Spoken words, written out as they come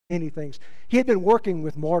many things. He had been working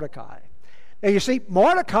with Mordecai. Now you see,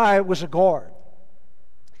 Mordecai was a guard.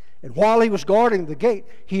 And while he was guarding the gate,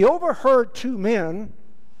 he overheard two men,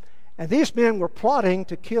 and these men were plotting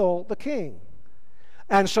to kill the king.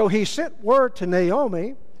 And so he sent word to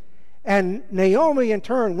Naomi, and Naomi in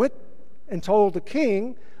turn went and told the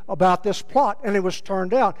king about this plot, and it was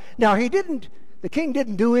turned down. Now the king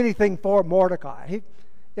didn't do anything for Mordecai. He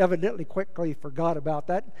evidently quickly forgot about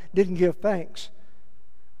that, didn't give thanks.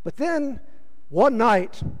 But then one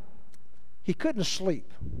night, he couldn't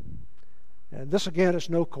sleep. And this again is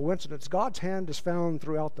no coincidence. God's hand is found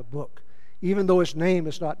throughout the book, even though his name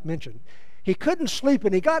is not mentioned. He couldn't sleep,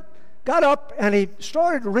 and he got up and he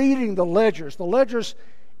started reading the ledgers. The ledgers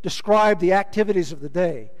describe the activities of the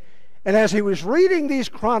day. And as he was reading these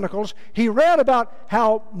chronicles, he read about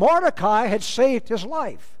how Mordecai had saved his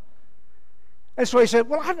life. And so he said,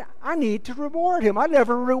 well, I need to reward him. I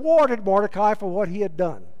never rewarded Mordecai for what he had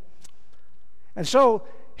done. And so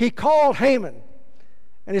he called Haman,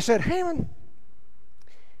 and he said, Haman,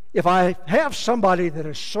 if I have somebody that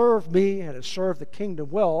has served me and has served the kingdom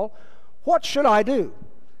well, what should I do?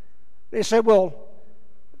 They said, well,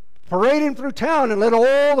 parade him through town and let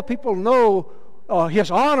all the people know his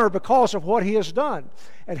honor because of what he has done.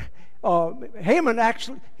 And Haman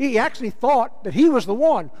actually thought that he was the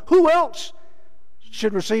one. Who else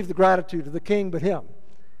should receive the gratitude of the king but him?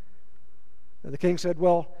 And the king said,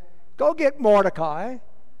 well, go get Mordecai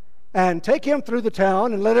and take him through the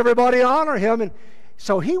town and let everybody honor him. And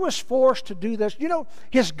so he was forced to do this. You know,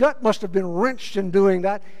 his gut must have been wrenched in doing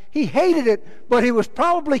that. He hated it, but he was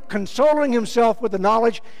probably consoling himself with the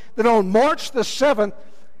knowledge that on March the 7th,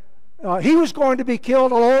 he was going to be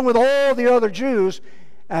killed along with all the other Jews,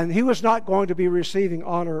 and he was not going to be receiving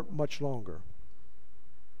honor much longer.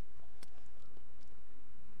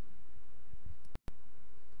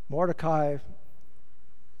 Mordecai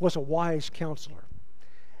was a wise counselor.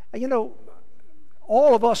 And you know,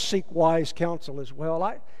 all of us seek wise counsel as well.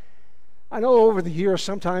 I know over the years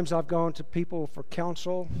sometimes I've gone to people for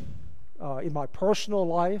counsel in my personal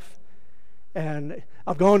life, and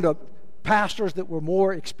I've gone to pastors that were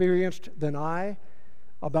more experienced than I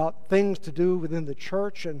about things to do within the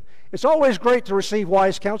church, and it's always great to receive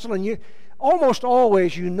wise counsel, and almost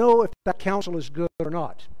always you know if that counsel is good or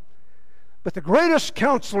not. But the greatest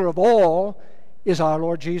counselor of all is our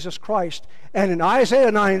Lord Jesus Christ. And in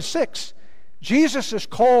Isaiah 9:6, Jesus is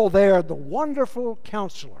called there the Wonderful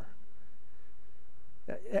Counselor.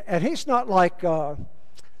 And he's not like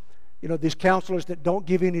these counselors that don't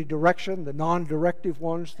give any direction, the non-directive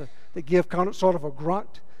ones that give sort of a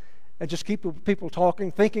grunt and just keep people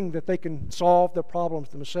talking, thinking that they can solve their problems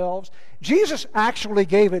themselves. Jesus actually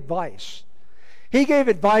gave advice. He gave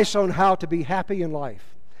advice on how to be happy in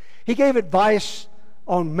life. He gave advice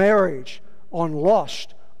on marriage, on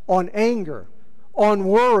lust, on anger, on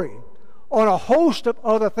worry, on a host of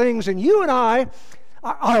other things. And you and I,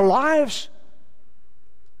 our lives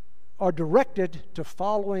are directed to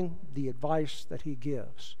following the advice that he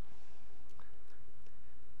gives.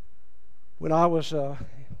 When I was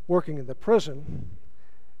working in the prison,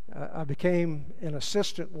 I became an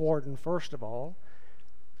assistant warden first of all.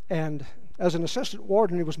 And as an assistant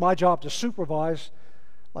warden, it was my job to supervise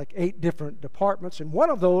like 8 different departments, and one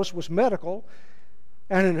of those was medical.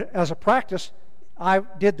 And as a practice, I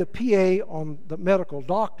did the PA on the medical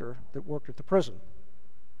doctor that worked at the prison.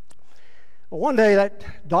 Well, one day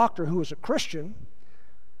that doctor, who was a Christian,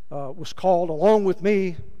 was called along with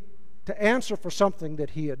me to answer for something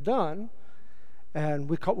that he had done. And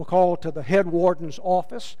we were called to the head warden's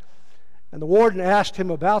office, and the warden asked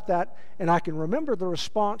him about that, and I can remember the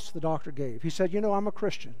response the doctor gave. He said, I'm a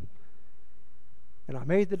Christian, and I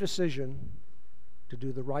made the decision to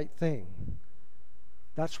do the right thing.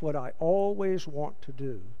 That's what I always want to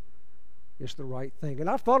do, is the right thing. And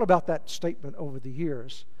I've thought about that statement over the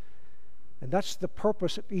years. And that's the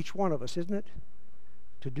purpose of each one of us, isn't it?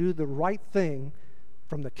 To do the right thing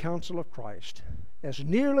from the counsel of Christ, as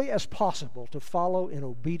nearly as possible to follow in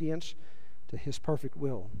obedience to his perfect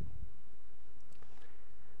will.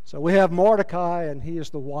 So we have Mordecai, and he is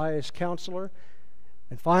the wise counselor.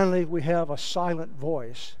 And finally, we have a silent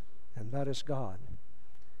voice, and that is God.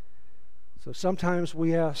 So sometimes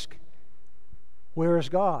we ask, where is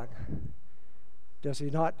God? Does he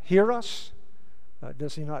not hear us?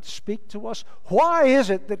 Does he not speak to us? Why is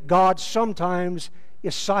it that God sometimes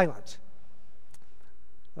is silent?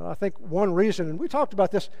 I think one reason, and we talked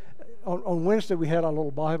about this on Wednesday, we had a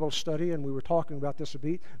little Bible study, and we were talking about this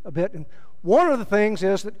a bit. And one of the things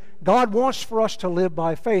is that God wants for us to live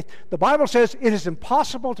by faith. The Bible says it is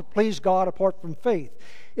impossible to please God apart from faith.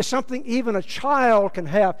 is something even a child can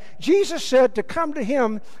have. Jesus said to come to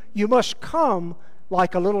Him, you must come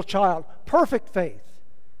like a little child. Perfect faith.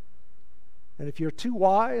 And if you're too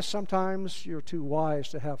wise, sometimes you're too wise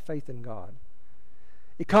to have faith in God.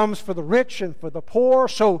 It comes for the rich and for the poor.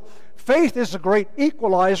 So faith is a great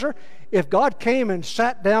equalizer. If God came and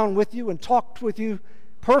sat down with you and talked with you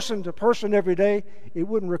person to person every day, it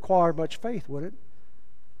wouldn't require much faith, would it?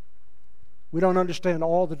 We don't understand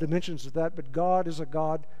all the dimensions of that, but God is a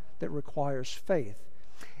God that requires faith.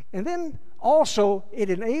 And then also,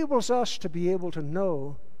 it enables us to be able to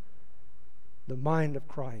know the mind of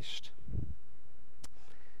Christ.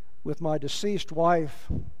 With my deceased wife,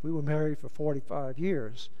 we were married for 45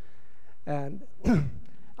 years, and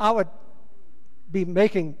I would be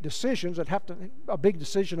making decisions. A big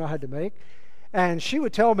decision I had to make, and she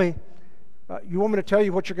would tell me, you want me to tell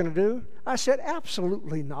you what you're going to do? I said,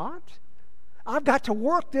 absolutely not. I've got to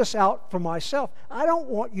work this out for myself. I don't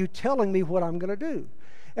want you telling me what I'm going to do.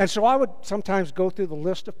 And so I would sometimes go through the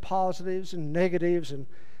list of positives and negatives and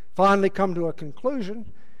finally come to a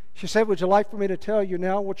conclusion. She said, would you like for me to tell you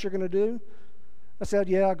now what you're going to do? I said,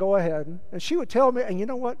 yeah, go ahead. And she would tell me, and you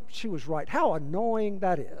know what? She was right. How annoying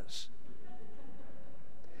that is.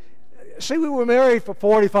 See, we were married for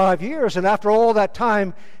 45 years, and after all that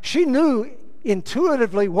time, she knew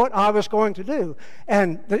intuitively what I was going to do.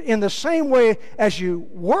 And in the same way as you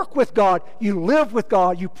work with God, you live with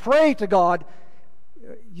God, you pray to God,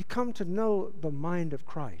 you come to know the mind of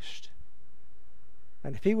Christ.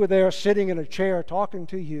 And if He were there sitting in a chair talking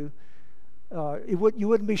to you, you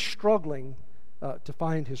wouldn't be struggling to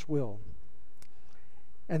find His will.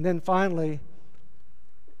 And then finally,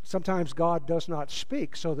 sometimes God does not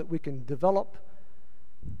speak so that we can develop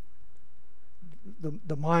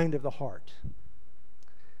the mind of the heart.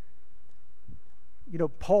 You know,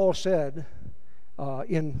 Paul said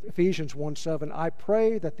in Ephesians 1:7, I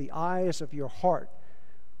pray that the eyes of your heart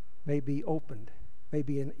may be opened, may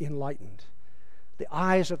be enlightened. The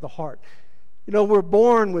eyes of the heart. You know, we're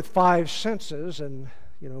born with 5 senses, and,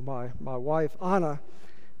 you know, my wife, Anna,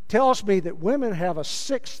 tells me that women have a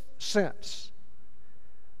 6th sense.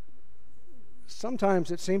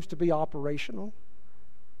 Sometimes it seems to be operational,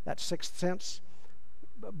 that 6th sense,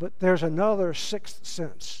 but there's another 6th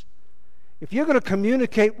sense. If you're going to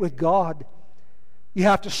communicate with God, you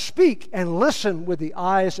have to speak and listen with the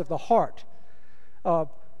eyes of the heart.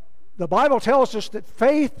 The Bible tells us that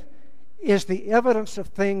faith is the evidence of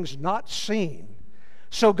things not seen.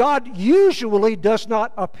 So God usually does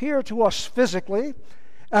not appear to us physically,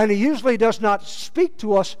 and He usually does not speak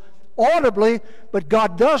to us audibly, but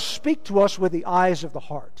God does speak to us with the eyes of the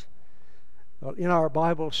heart. In our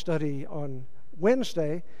Bible study on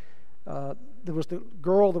Wednesday, there was the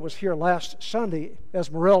girl that was here last Sunday,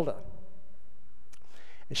 Esmeralda.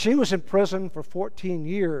 And she was in prison for 14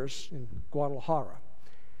 years in Guadalajara.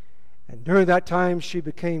 And during that time, she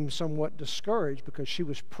became somewhat discouraged because she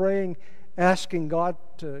was praying, asking God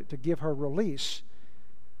to give her release.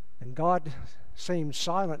 And God seemed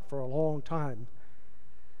silent for a long time.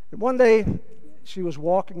 And one day, she was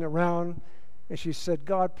walking around, and she said,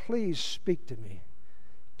 God, please speak to me.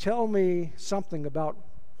 Tell me something about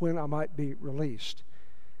when I might be released.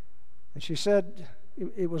 And she said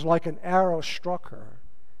it was like an arrow struck her.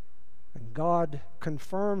 And God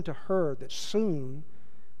confirmed to her that soon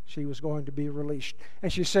she was going to be released.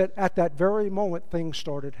 And she said at that very moment things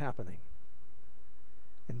started happening.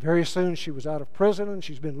 And very soon she was out of prison, and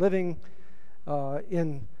she's been living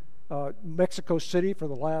in Mexico City for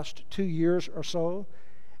the last 2 years or so.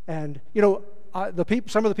 And, you know,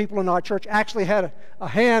 some of the people in our church actually had a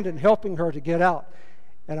hand in helping her to get out.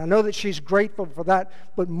 And I know that she's grateful for that.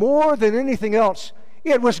 But more than anything else,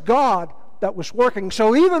 it was God that was working.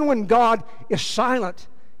 So even when God is silent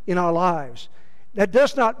in our lives, that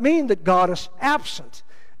does not mean that God is absent.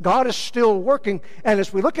 God is still working. And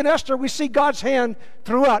as we look at Esther, we see God's hand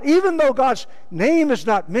throughout. Even though God's name is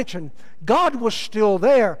not mentioned, God was still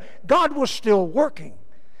there. God was still working.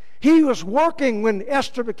 He was working when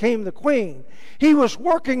Esther became the queen. He was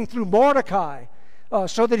working through Mordecai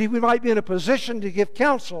so that he might be in a position to give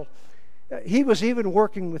counsel. He was even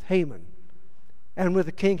working with Haman and with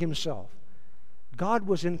the king himself. God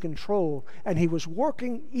was in control, and He was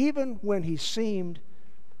working even when He seemed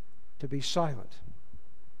to be silent.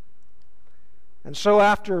 And so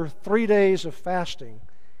after 3 days of fasting,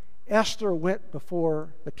 Esther went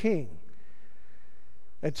before the king.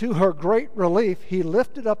 And to her great relief, he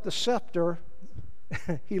lifted up the scepter.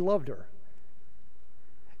 He loved her.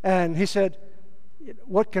 And he said,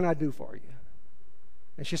 what can I do for you?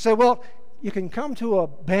 And she said, well, you can come to a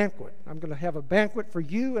banquet. I'm going to have a banquet for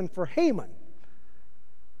you and for Haman.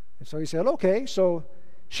 And so he said, okay. So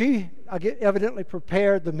she evidently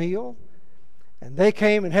prepared the meal, and they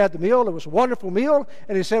came and had the meal. It was a wonderful meal,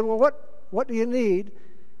 and he said, well, what do you need?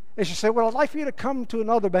 And she said, well, I'd like for you to come to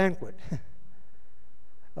another banquet.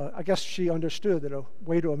 I guess she understood that a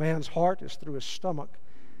way to a man's heart is through his stomach.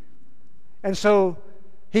 And so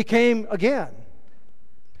he came again,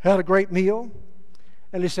 had a great meal,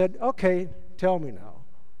 and he said, okay, tell me now,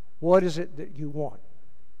 what is it that you want?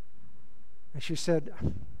 And she said,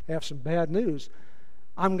 I have some bad news.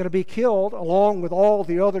 I'm going to be killed along with all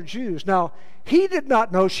the other Jews. Now, he did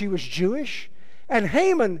not know she was Jewish, and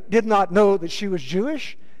Haman did not know that she was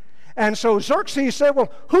Jewish. And so Xerxes said,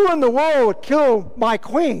 well, who in the world would kill my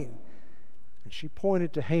queen? And she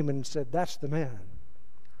pointed to Haman and said, that's the man.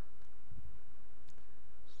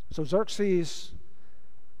 So Xerxes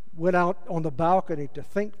went out on the balcony to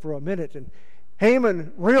think for a minute, and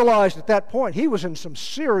Haman realized at that point he was in some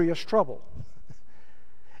serious trouble.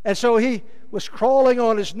 And so he was crawling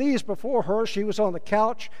on his knees before her. She was on the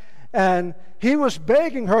couch, and he was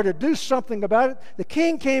begging her to do something about it. The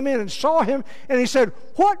king came in and saw him, and he said,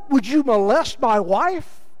 what, would you molest my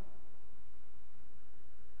wife?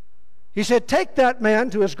 He said, take that man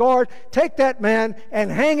to his guard, take that man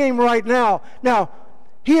and hang him right now. Now,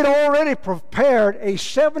 he had already prepared a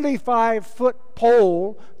 75-foot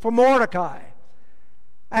pole for Mordecai,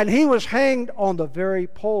 and he was hanged on the very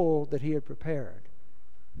pole that he had prepared.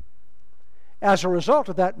 As a result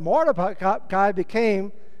of that, Mordecai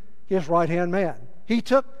became his right-hand man. He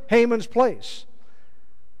took Haman's place.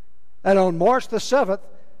 And on March the 7th,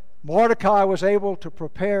 Mordecai was able to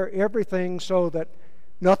prepare everything so that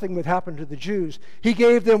nothing would happen to the Jews. He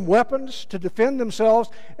gave them weapons to defend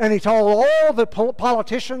themselves, and he told all the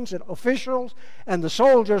politicians and officials and the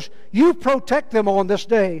soldiers, you protect them on this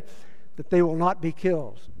day, that they will not be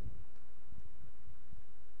killed.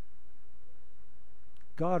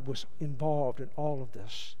 God was involved in all of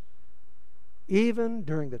this. Even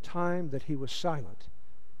during the time that he was silent,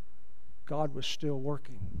 God was still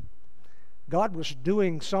working. God was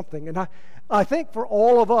doing something. And I think for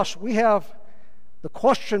all of us, we have the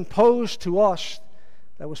question posed to us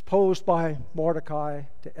that was posed by Mordecai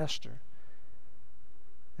to Esther.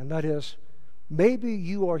 And that is, maybe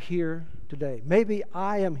you are here today. Maybe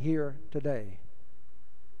I am here today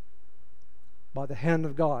by the hand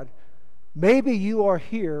of God. Maybe you are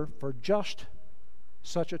here for just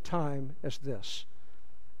such a time as this.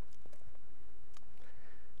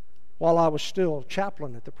 While I was still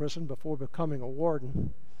chaplain at the prison before becoming a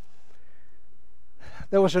warden,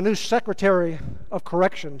 there was a new secretary of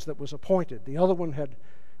corrections that was appointed. The other one had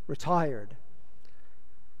retired.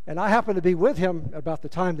 And I happened to be with him about the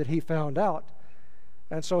time that he found out.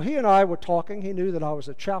 And so he and I were talking. He knew that I was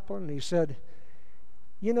a chaplain. And he said,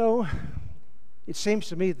 you know, it seems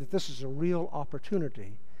to me that this is a real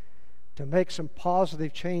opportunity to make some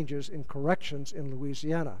positive changes in corrections in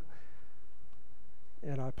Louisiana.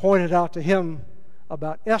 And I pointed out to him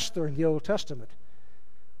about Esther in the Old Testament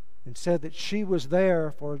and said that she was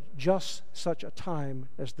there for just such a time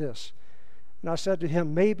as this. And I said to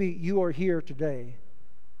him, maybe you are here today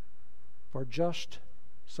for just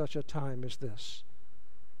such a time as this.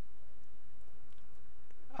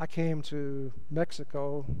 I came to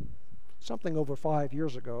Mexico something over 5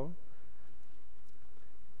 years ago.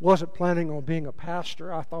 Wasn't planning on being a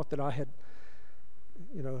pastor. I thought that I had,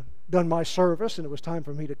 done my service and it was time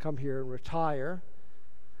for me to come here and retire.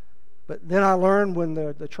 But then I learned when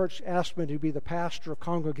the church asked me to be the pastor of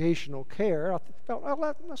congregational care, I felt,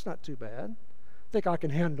 well, that's not too bad. I think I can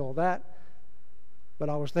handle that. But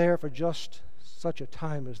I was there for just such a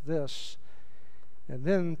time as this. And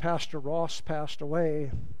then Pastor Ross passed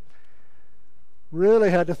away. Really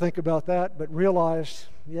had to think about that, but realized,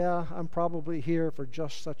 yeah, I'm probably here for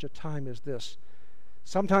just such a time as this.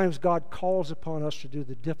 Sometimes God calls upon us to do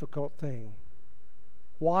the difficult thing.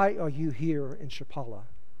 Why are you here in Chapala?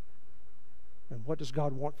 And what does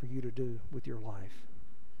God want for you to do with your life?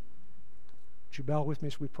 Would you bow with me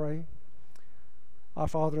as we pray? Our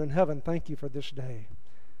Father in heaven, thank you for this day.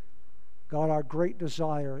 God, our great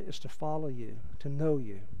desire is to follow you, to know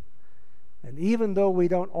you. And even though we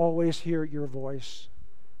don't always hear your voice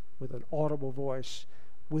with an audible voice,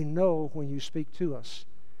 we know when you speak to us.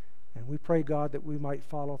 And we pray, God, that we might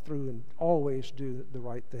follow through and always do the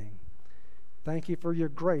right thing. Thank you for your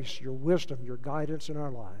grace, your wisdom, your guidance in our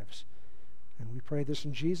lives. And we pray this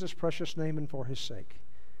in Jesus' precious name and for his sake.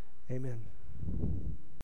 Amen.